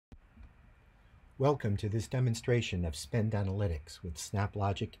Welcome to this demonstration of spend analytics with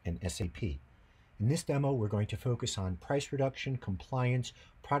SnapLogic and SAP. In this demo, we're going to focus on price reduction, compliance,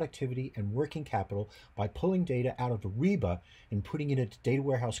 productivity, and working capital by pulling data out of Ariba and putting it into Data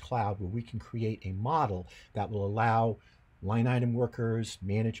Warehouse Cloud, where we can create a model that will allow line item workers,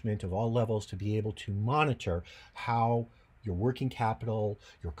 management of all levels to be able to monitor how your working capital,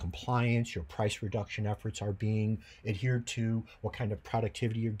 your compliance, your price reduction efforts are being adhered to, what kind of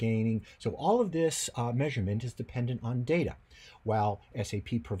productivity you're gaining. So all of this measurement is dependent on data. While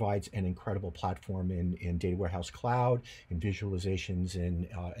SAP provides an incredible platform in Data Warehouse Cloud, in visualizations in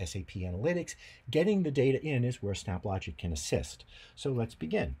SAP Analytics, getting the data in is where SnapLogic can assist. So let's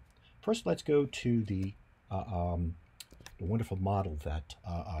begin. First, let's go to the wonderful model that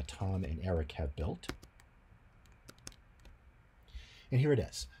Tom and Eric have built. And here it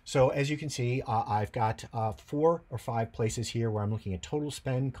is. So as you can see, I've got 4 or 5 places here where I'm looking at total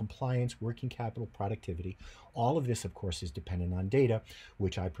spend, compliance, working capital, productivity. All of this, of course, is dependent on data,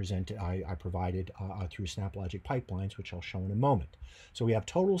 which I provided through SnapLogic pipelines, which I'll show in a moment. So we have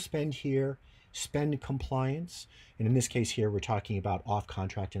total spend here, spend compliance, and in this case here, we're talking about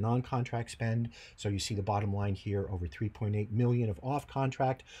off-contract and on-contract spend. So you see the bottom line here, over 3.8 million of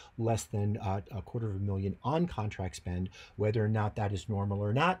off-contract, less than $250,000 on-contract spend. Whether or not that is normal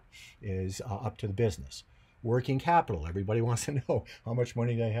or not is up to the business. Working capital, everybody wants to know how much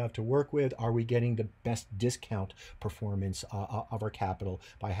money they have to work with. Are we getting the best discount performance of our capital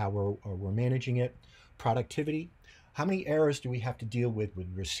by how we're managing it? Productivity. How many errors do we have to deal with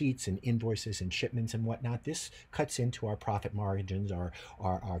receipts and invoices and shipments and whatnot? This cuts into our profit margins, our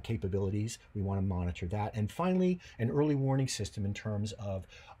capabilities. We want to monitor that. And finally, an early warning system in terms of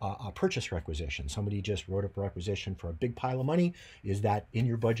a purchase requisition. Somebody just wrote up a requisition for a big pile of money. Is that in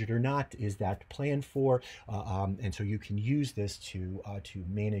your budget or not? Is that planned for? And so you can use this to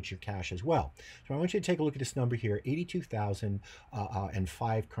manage your cash as well. So I want you to take a look at this number here,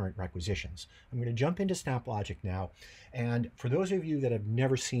 82,005 current requisitions. I'm going to jump into SnapLogic now. And for those of you that have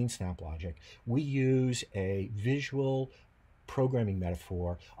never seen SnapLogic, we use a visual programming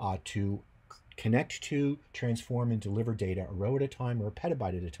metaphor to connect to, transform, and deliver data a row at a time or a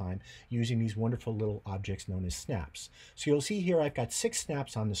petabyte at a time using these wonderful little objects known as snaps. So you'll see here I've got 6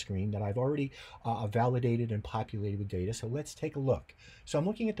 snaps on the screen that I've already validated and populated with data. So let's take a look. So I'm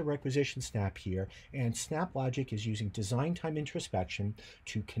looking at the requisition snap here, and SnapLogic is using design time introspection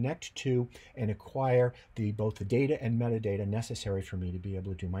to connect to and acquire both the data and metadata necessary for me to be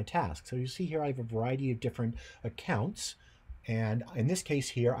able to do my task. So you see here I have a variety of different accounts. And in this case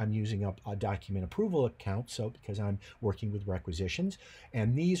here, I'm using a document approval account, so because I'm working with requisitions,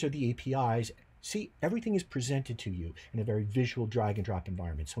 and these are the APIs. See, everything is presented to you in a very visual drag and drop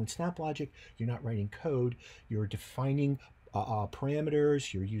environment. So in SnapLogic, you're not writing code, you're defining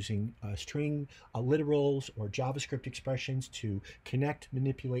parameters, you're using string literals or JavaScript expressions to connect,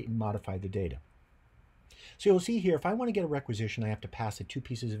 manipulate, and modify the data. So you'll see here, if I want to get a requisition, I have to pass it 2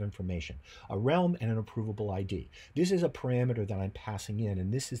 pieces of information, a realm and an approvable ID. This is a parameter that I'm passing in,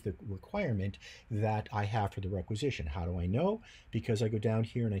 and this is the requirement that I have for the requisition. How do I know? Because I go down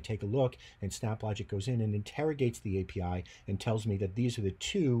here and I take a look, and SnapLogic goes in and interrogates the API and tells me that these are the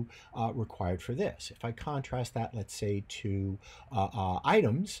 2 required for this. If I contrast that, let's say, to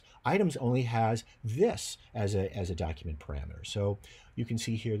items only has this as a document parameter. So you can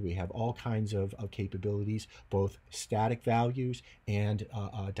see here that we have all kinds of capabilities, both static values and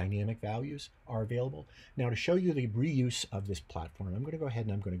dynamic values are available. Now, to show you the reuse of this platform, I'm going to go ahead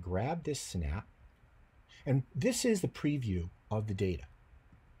and I'm going to grab this snap. And this is the preview of the data.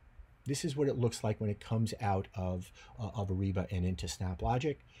 This is what it looks like when it comes out of Ariba and into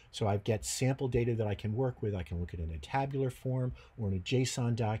SnapLogic. So I get sample data that I can work with. I can look at it in a tabular form or in a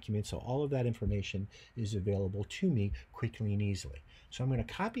JSON document. So all of that information is available to me quickly and easily. So I'm going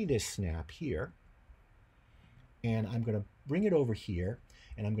to copy this snap here, and I'm going to bring it over here,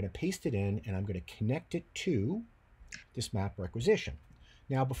 and I'm going to paste it in, and I'm going to connect it to this map requisition.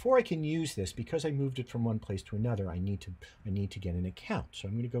 Now, before I can use this, because I moved it from one place to another, I need to get an account. So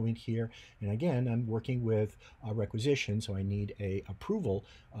I'm going to go in here, and again, I'm working with a requisition, so I need a approval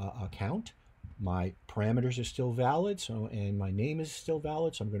account. My parameters are still valid, and my name is still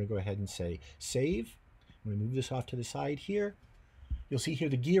valid, so I'm going to go ahead and say save. I'm going to move this off to the side here. You'll see here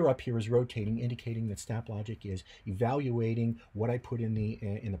the gear up here is rotating, indicating that SnapLogic is evaluating what I put in the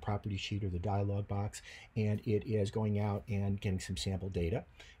property sheet or the dialog box, and it is going out and getting some sample data.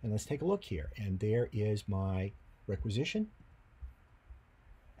 And let's take a look here. And there is my requisition,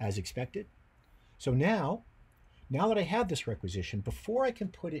 as expected. So now Now that I have this requisition, before I can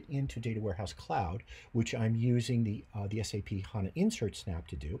put it into Data Warehouse Cloud, which I'm using the SAP HANA Insert Snap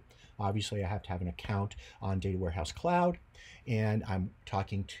to do, obviously I have to have an account on Data Warehouse Cloud, and I'm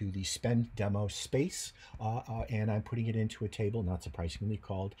talking to the spend demo space, and I'm putting it into a table, not surprisingly,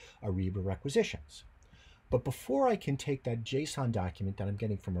 called Ariba requisitions. But before I can take that JSON document that I'm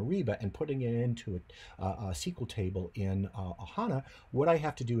getting from Ariba and putting it into a SQL table in HANA, what I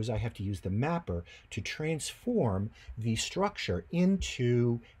have to do is I have to use the mapper to transform the structure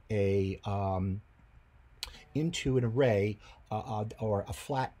into into an array or a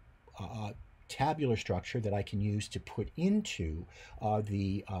flat tabular structure that I can use to put into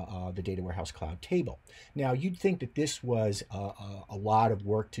the Data Warehouse Cloud table. Now, you'd think that this was a lot of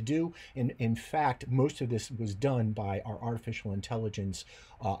work to do, and in fact, most of this was done by our artificial intelligence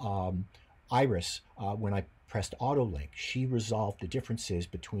Iris when I pressed AutoLink. She resolved the differences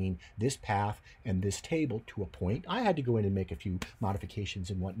between this path and this table to a point. I had to go in and make a few modifications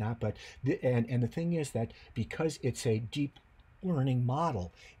and whatnot, but the thing is that because it's a deep learning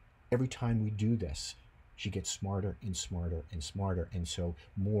model, every time we do this, she gets smarter and smarter and smarter, and so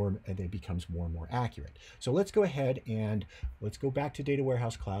it becomes more and more accurate. So let's go ahead and let's go back to Data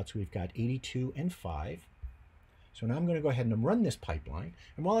Warehouse Cloud. So we've got 82 and 5. So now I'm going to go ahead and run this pipeline,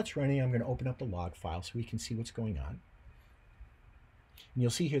 and while it's running, I'm going to open up the log file so we can see what's going on. And you'll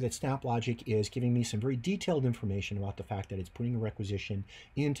see here that SnapLogic is giving me some very detailed information about the fact that it's putting a requisition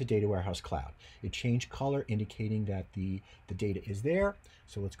into Data Warehouse Cloud. It changed color, indicating that the data is there.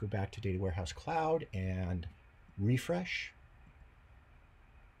 So let's go back to Data Warehouse Cloud and refresh.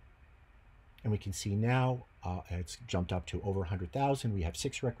 And we can see now it's jumped up to over 100,000. We have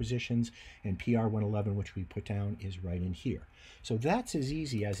 6 requisitions, and PR 111, which we put down, is right in here. So that's as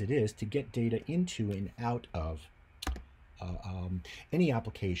easy as it is to get data into and out of any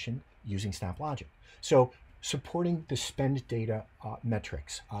application using SnapLogic. So supporting the spend data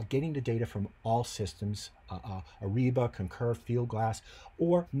metrics, getting the data from all systems, Ariba, Concur, Fieldglass,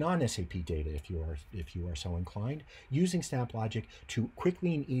 or non-SAP data if you are so inclined, using SnapLogic to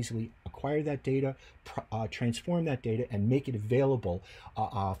quickly and easily acquire that data, transform that data, and make it available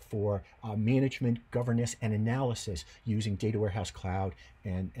for management, governance, and analysis using Data Warehouse Cloud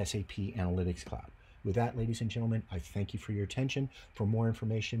and SAP Analytics Cloud. With that, ladies and gentlemen, I thank you for your attention. For more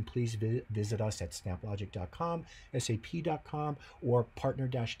information, please visit us at snaplogic.com, sap.com, or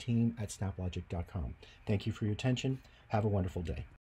partner-team at snaplogic.com. Thank you for your attention. Have a wonderful day.